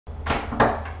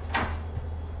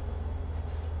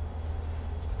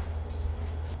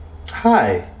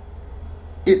Hi,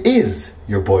 it is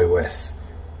your boy Wes.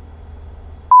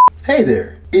 Hey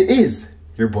there, it is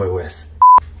your boy Wes.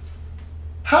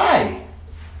 Hi.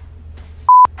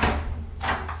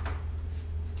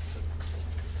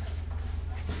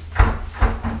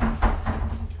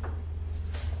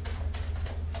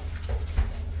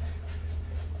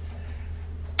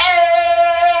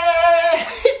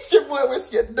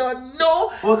 You don't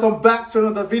know. Welcome back to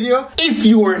another video. If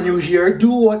you are new here,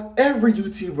 do whatever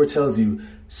YouTuber tells you.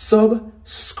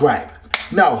 Subscribe.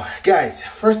 Now, guys,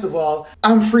 first of all,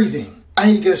 I'm freezing. I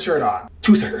need to get a shirt on.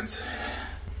 2 seconds.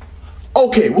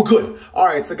 Okay, we're good. All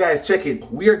right, so guys, check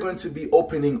it. We are going to be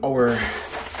opening our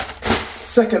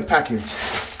second package.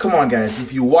 Come on, guys.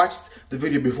 If you watched the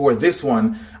video before this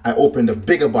one, I opened a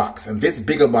bigger box, and this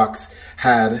bigger box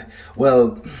had,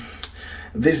 well,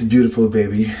 this beautiful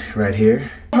baby right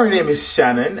here. Her name is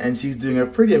Shannon, and she's doing a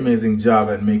pretty amazing job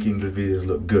at making the videos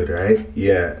look good, right?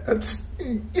 Yeah, that's,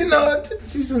 you know,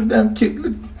 she's just damn cute.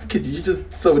 Look at you, you're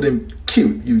just so damn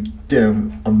cute, you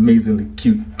damn amazingly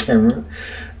cute camera.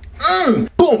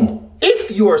 Boom! If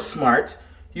you're smart,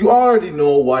 you already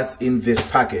know what's in this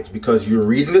package because you're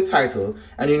reading the title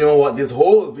and you know what this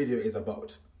whole video is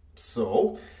about.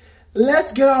 So,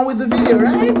 let's get on with the video,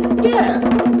 right? Yeah.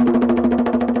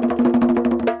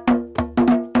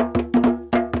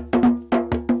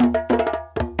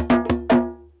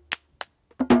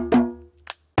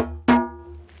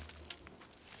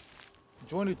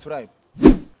 Join the tribe.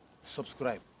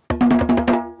 Subscribe.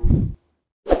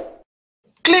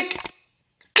 Click!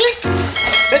 Click!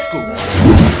 Let's go!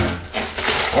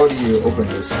 How do you open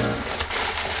this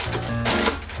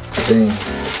thing?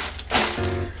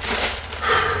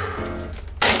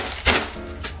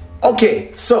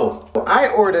 Okay, so I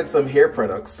ordered some hair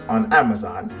products on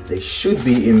Amazon. They should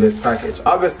be in this package.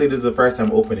 Obviously, this is the first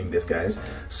time opening this, guys.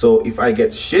 So if I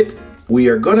get shit, we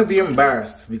are gonna be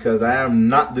embarrassed because I am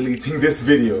not deleting this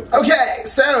video. Okay,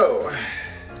 so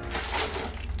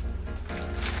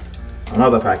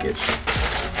another package.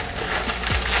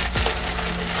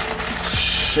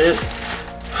 Shit.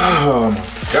 Oh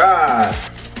my god.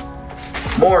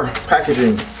 More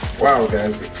packaging. Wow,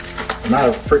 guys, it's not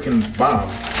a freaking bomb.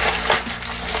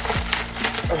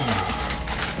 Oh.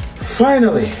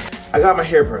 Finally, I got my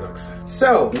hair products.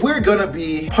 So we're gonna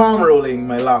be palm rolling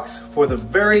my locks for the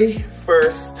very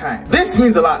first time. This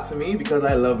means a lot to me because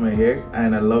I love my hair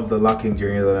and I love the locking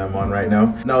journey that I'm on right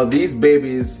now. Now these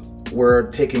babies were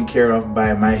taken care of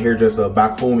by my hairdresser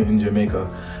back home in Jamaica.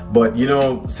 But you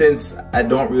know, since I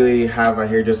don't really have a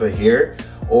hairdresser here,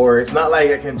 or it's not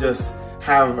like I can just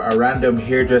have a random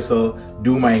hairdresser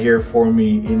do my hair for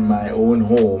me in my own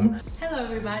home. Hello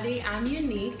everybody, I'm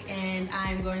Unique and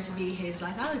I'm going to be his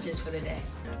psychologist for the day.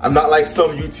 I'm not like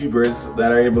some YouTubers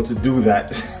that are able to do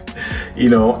that. You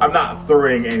know, I'm not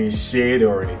throwing any shade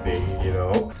or anything, you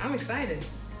know. I'm excited.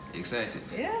 You excited?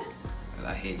 Yeah. Well,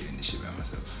 I hate doing this shit by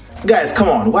myself. Guys, come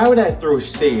on, why would I throw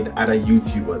shade at a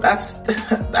YouTuber?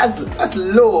 That's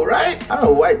low, right? I don't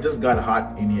know why it just got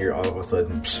hot in here all of a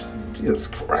sudden. Jesus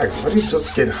Christ, why did it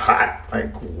just get hot?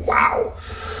 Like, wow.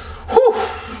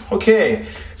 Whew. Okay,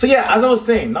 so yeah, as I was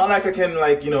saying, not like I can,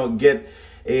 like, you know, get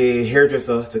a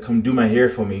hairdresser to come do my hair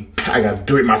for me. I gotta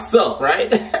do it myself,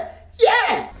 right?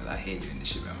 Yeah! Well, I hate doing this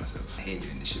shit by myself. I hate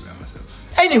doing this shit by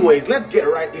myself. Anyways, let's get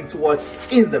right into what's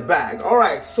in the bag.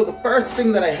 Alright, so the first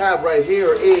thing that I have right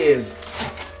here is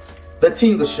the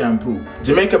Tingle shampoo.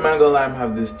 Jamaica Mango Lime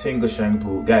have this Tingle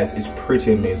shampoo. Guys, it's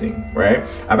pretty amazing, right?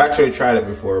 I've actually tried it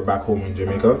before back home in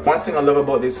Jamaica. One thing I love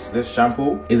about this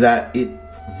shampoo is that it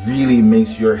really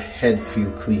makes your head feel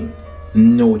clean.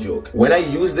 No joke. When I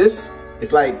use this,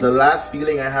 it's like the last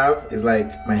feeling I have is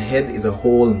like my head is a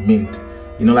whole mint.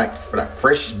 You know, like for that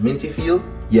fresh minty feel?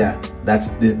 Yeah, that's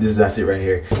it right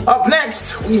here. Up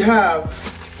next, we have,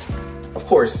 of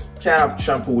course, can't have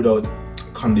shampoo without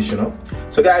conditioner.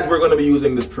 So guys, we're gonna be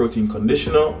using this protein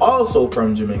conditioner, also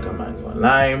from Jamaica Mango and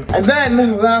Lime. And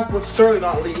then, last but certainly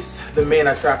not least, the main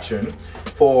attraction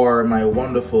for my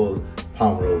wonderful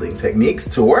palm rolling techniques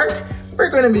to work, we're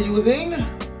gonna be using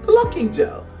the locking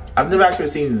gel. I've never actually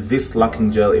seen this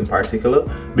locking gel in particular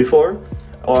before.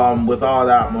 With all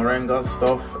that moringa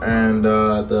stuff and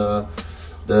the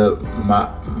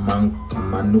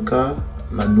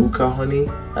manuka honey.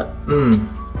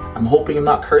 I'm hoping I'm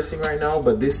not cursing right now,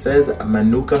 but this says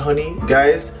manuka honey.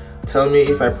 Guys, tell me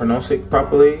if I pronounce it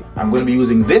properly. I'm going to be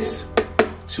using this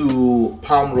to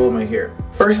palm roll my hair.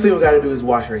 First thing we got to do is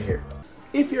wash our hair.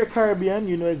 If you're Caribbean,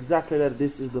 you know exactly that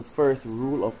this is the first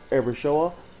rule of every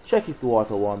shower. Check if the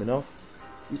water warm enough.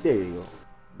 There you go.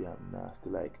 Yeah, nasty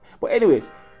like. But anyways,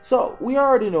 so we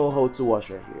already know how to wash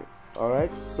our hair.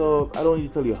 Alright, so I don't need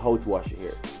to tell you how to wash your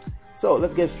hair. So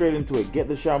let's get straight into it. Get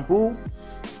the shampoo,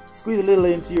 squeeze a little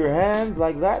into your hands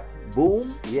like that.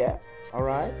 Boom, yeah, all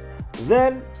right.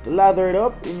 Then lather it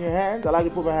up in your hands. I like to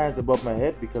put my hands above my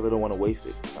head because I don't want to waste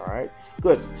it, all right.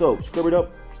 Good, so scrub it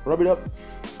up, rub it up.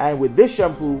 And with this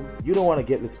shampoo, you don't want to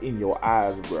get this in your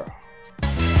eyes, bro.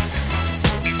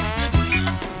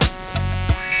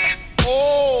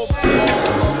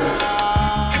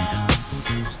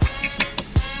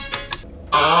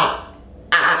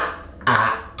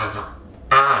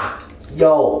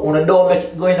 Yo, wanna don't make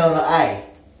it going down the eye.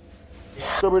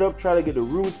 Scrub it up, try to get the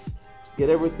roots,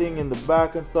 get everything in the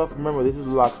back and stuff. Remember, this is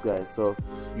locks, guys, so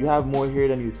you have more hair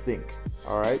than you think.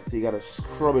 Alright, so you gotta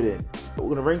scrub it in. We're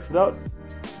gonna rinse it out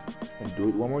and do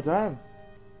it one more time.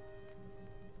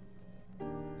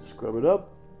 Scrub it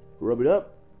up, rub it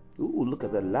up. Ooh, look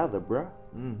at that lather, bruh.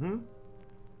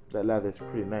 That lather is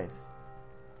pretty nice.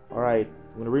 Alright,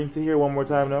 I'm gonna rinse it here one more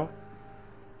time now.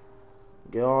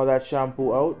 Get all that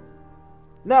shampoo out.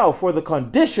 Now for the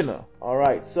conditioner.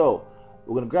 Alright, so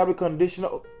we're gonna grab the conditioner.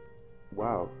 Oh,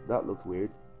 wow, that looks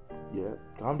weird. Yeah,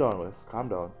 calm down, Wes. Calm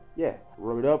down. Yeah,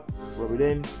 rub it up, rub it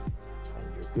in,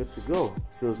 and you're good to go.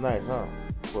 Feels nice, huh?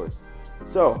 Of course.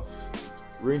 So,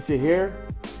 rinse your hair,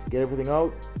 get everything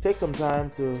out. Take some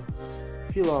time to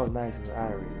feel all nice and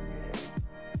airy in your hair.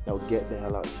 Now get the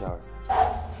hell out of the shower.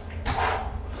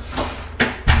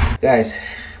 Guys,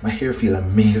 my hair feel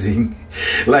amazing.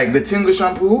 Like the Tingle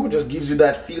shampoo just gives you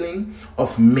that feeling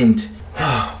of mint.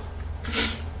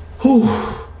 Boom!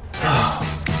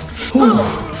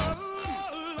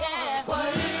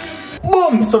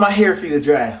 So my hair feels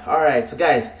dry. Alright, so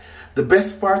guys, the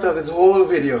best part of this whole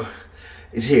video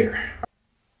is here.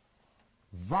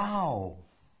 Wow.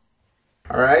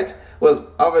 Alright? Well,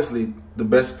 obviously, the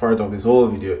best part of this whole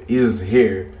video is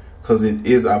here, because it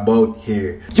is about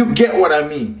hair. You get what I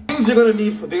mean. Things you're gonna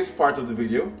need for this part of the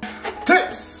video.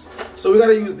 Clips! So we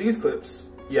gotta use these clips,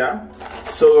 yeah?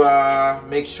 So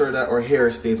make sure that our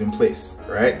hair stays in place,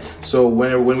 right? So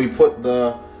when we put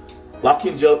the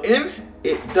lock-in gel in,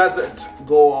 it doesn't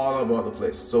go all about the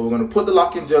place. So we're gonna put the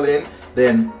lock-in gel in,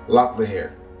 then lock the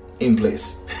hair in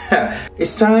place.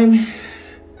 It's time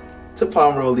to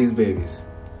palm roll these babies.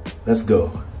 Let's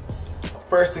go.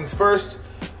 First things first,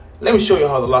 let me show you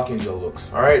how the lock-in gel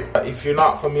looks, all right? If you're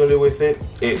not familiar with it,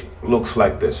 it looks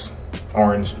like this.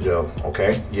 Orange gel,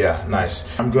 okay? Yeah, nice.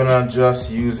 I'm gonna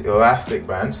just use elastic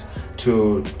bands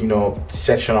to, you know,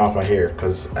 section off my hair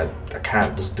because I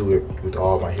can't just do it with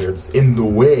all my hair just in the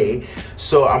way.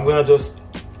 So I'm gonna just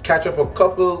catch up a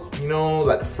couple, you know,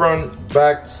 like front,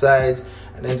 back, sides,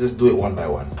 and then just do it one by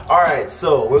one. All right,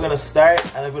 so we're gonna start,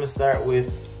 and I'm gonna start with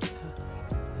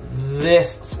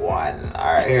this one.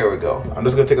 All right, here we go. I'm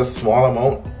just gonna take a small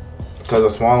amount because a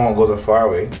small amount goes a far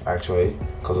way, actually,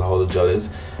 because of how the gel is,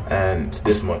 and it's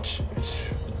this much. It's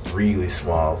really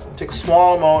small. So take a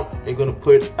small amount. You're gonna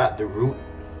put it at the root.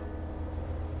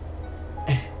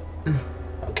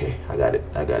 Okay, I got it.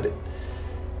 I got it.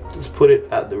 Just put it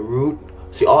at the root.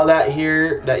 See all that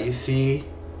here that you see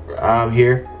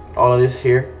here, all of this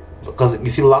here, because you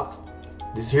see lock.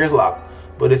 This here's lock,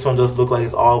 but this one just looks like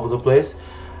it's all over the place.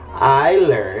 I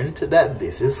learned that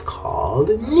this is called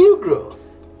new growth.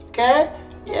 Okay?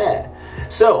 Yeah.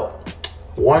 So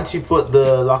once you put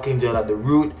the locking gel at the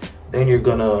root, then you're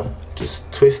gonna just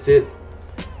twist it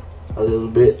a little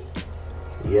bit.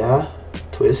 Yeah.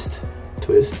 Twist,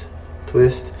 twist,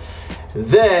 twist. And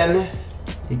then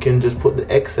you can just put the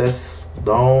excess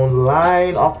down the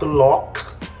line of the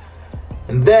lock.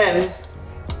 And then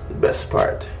the best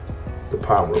part, the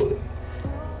palm rolling.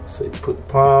 So you put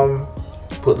palm,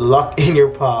 put the lock in your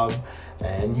palm,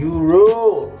 and you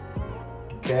roll.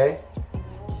 Okay?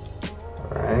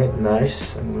 Alright,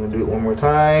 nice. I'm gonna do it one more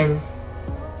time.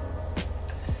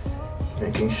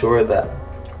 Making sure that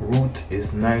root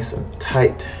is nice and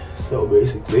tight. So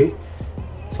basically,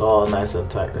 it's all nice and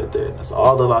tight right there. That's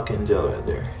all the lock-in gel right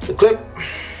there. The clip.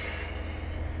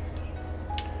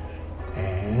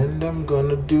 And I'm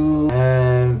gonna do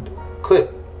and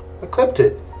clip. I clipped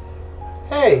it.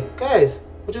 Hey guys,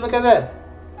 would you look at that?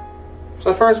 It's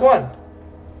the first one.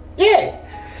 Yay!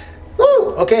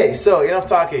 Woo! Okay, so enough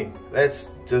talking. Let's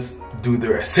just do the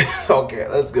rest. Okay,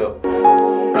 let's go.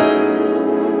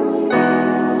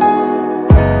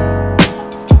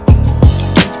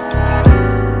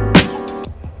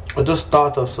 I just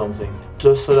thought of something.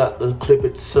 Just so that the clip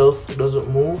itself doesn't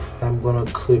move, I'm gonna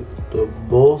clip the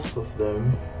both of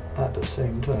them at the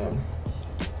same time.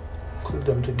 Clip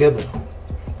them together.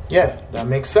 Yeah, that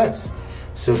makes sense.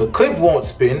 So the clip won't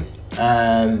spin,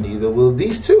 and neither will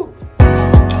these two.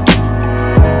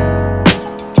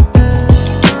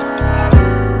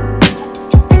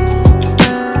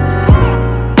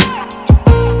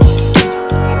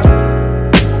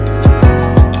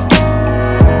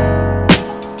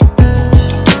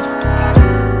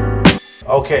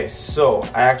 so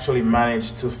I actually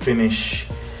managed to finish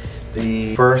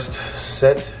the first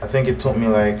set. I think it took me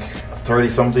like 30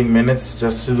 something minutes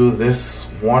just to do this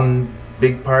one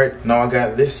big part. Now I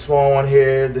got this small one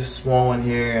here, this small one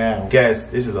here. And guys,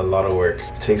 this is a lot of work.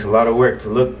 It takes a lot of work to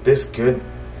look this good.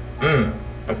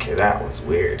 Okay, that was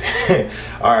weird.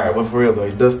 Alright, but for real though,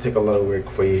 it does take a lot of work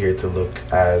for your hair to look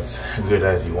as good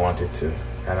as you want it to.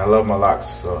 And I love my locks,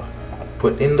 so I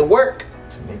put in the work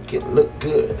to make it look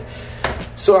good.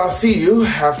 So I'll see you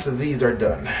after these are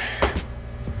done.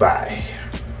 Bye.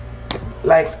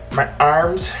 Like, my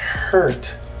arms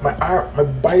hurt. My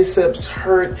biceps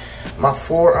hurt. My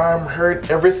forearm hurt.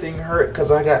 Everything hurt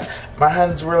because my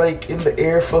hands were like in the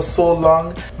air for so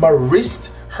long. My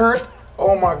wrist hurt.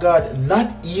 Oh my God,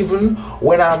 not even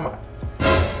when I'm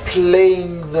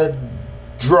playing the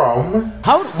drum.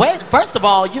 Wait, first of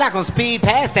all, you're not gonna speed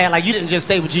past that like you didn't just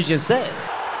say what you just said.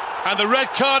 And the red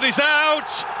card is out.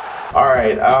 All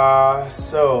right,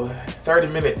 so 30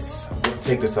 minutes. I'm gonna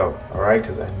take this out, all right,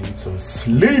 because I need some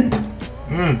sleep.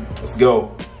 Let's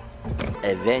go.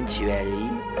 Eventually.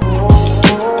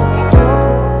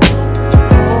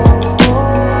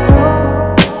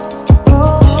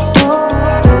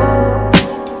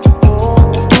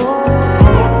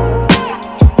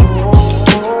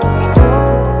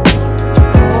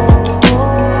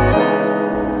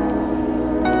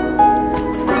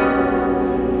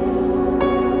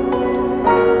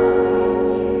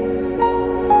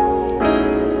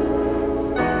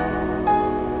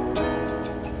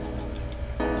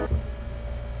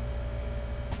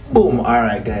 Boom. All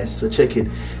right guys, so check it.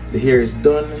 The hair is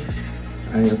done.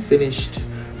 I have finished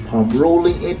palm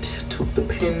rolling it, took the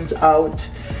pins out.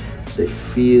 They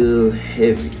feel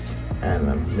heavy and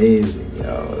amazing,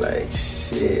 yo, like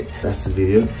shit. That's the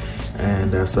video.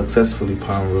 And I successfully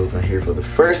palm rolled my hair for the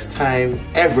first time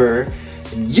ever.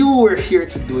 And you were here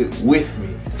to do it with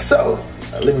me. So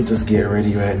let me just get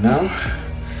ready right now.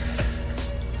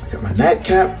 I got my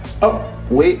nightcap. Oh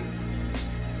wait,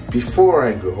 before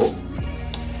I go,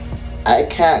 I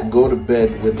can't go to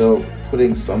bed without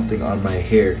putting something on my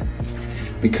hair,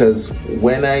 because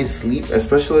when I sleep,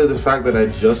 especially the fact that I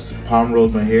just palm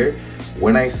rolled my hair,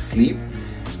 when I sleep,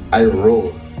 I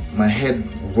roll. My head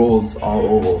rolls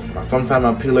all over. Sometimes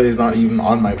my pillow is not even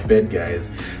on my bed,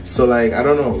 guys. So like, I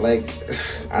don't know, like,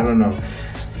 I don't know.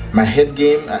 My head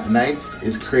game at nights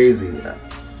is crazy.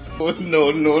 Oh, no.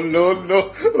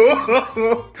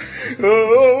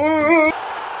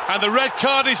 And the red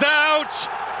card is out.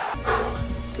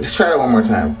 Let's try that one more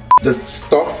time. The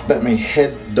stuff that my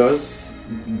head does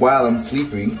while I'm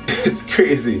sleeping, it's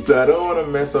crazy. So I don't want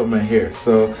to mess up my hair.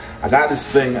 So I got this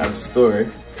thing at the store.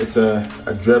 It's a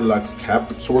Dreadlocks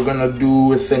cap. So we're gonna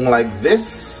do a thing like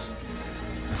this.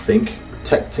 I think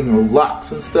protecting our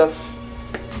locks and stuff.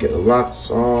 Get the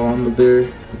locks all under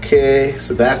there. Okay,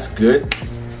 so that's good.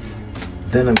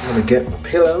 Then I'm gonna get my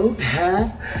pillow.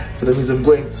 So that means I'm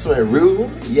going to my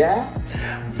room. Yeah,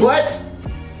 but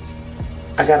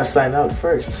I gotta sign out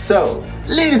first. So,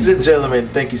 ladies and gentlemen,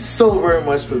 thank you so very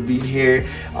much for being here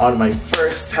on my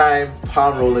first time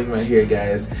palm rolling my hair,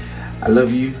 guys. I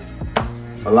love you.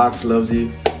 My locks loves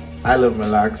you. I love my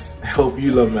locks. I hope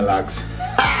you love my locks.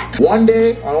 One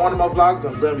day, on one of my vlogs,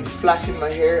 I'm gonna be flashing my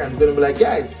hair. I'm gonna be like,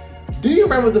 guys, do you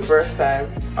remember the first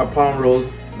time I palm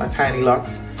rolled my tiny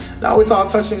locks? Now it's all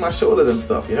touching my shoulders and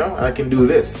stuff, you know? And I can do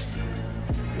this.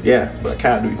 Yeah, but I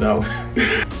can't do it now.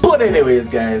 But anyways,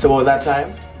 guys, so about that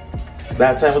time, it's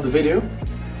that time of the video.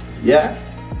 Yeah.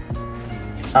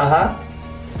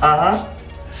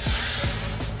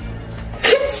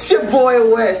 It's your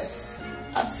boy Wes.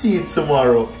 I'll see you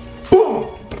tomorrow. Boom.